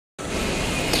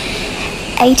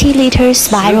80-liter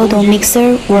spiral dough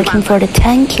mixer working for the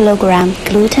 10-kilogram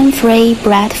gluten-free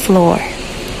bread flour.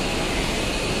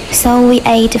 So we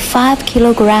add 5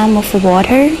 kilograms of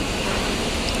water,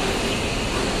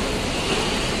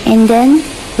 and then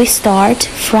we start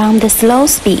from the slow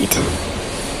speed.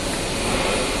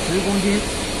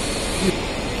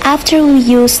 After we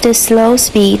use the slow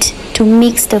speed to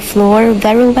mix the flour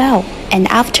very well, and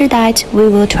after that we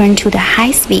will turn to the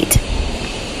high speed.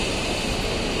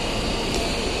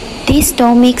 This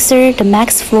dough mixer, the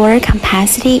max flour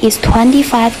capacity is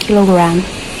 25 kilograms.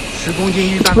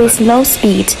 With low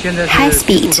speed, high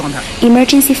speed,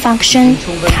 emergency function,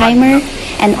 timer,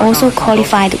 and also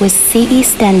qualified with CE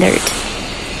standard.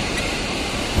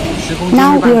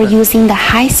 Now we are using the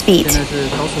high speed.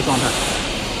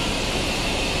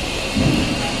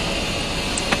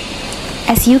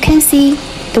 As you can see,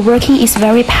 the working is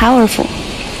very powerful.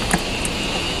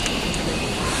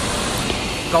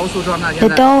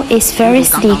 The dough is very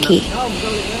sticky.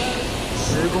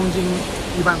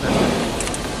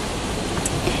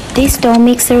 This dough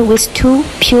mixer with 2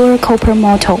 pure copper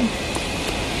motor.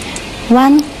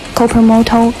 1 copper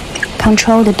motor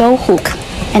control the dough hook,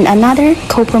 and another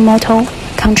copper motor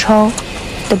control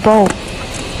the bowl.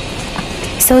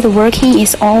 So the working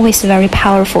is always very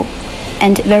powerful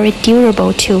and very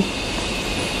durable too.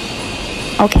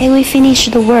 Okay, we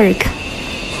finished the work.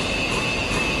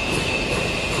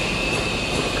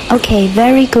 Okay,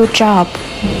 very good job.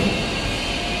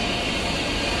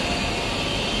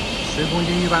 10公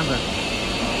斤预拌粉，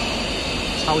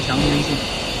超强粘性。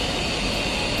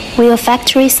Will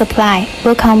factory supply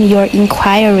welcome your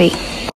inquiry.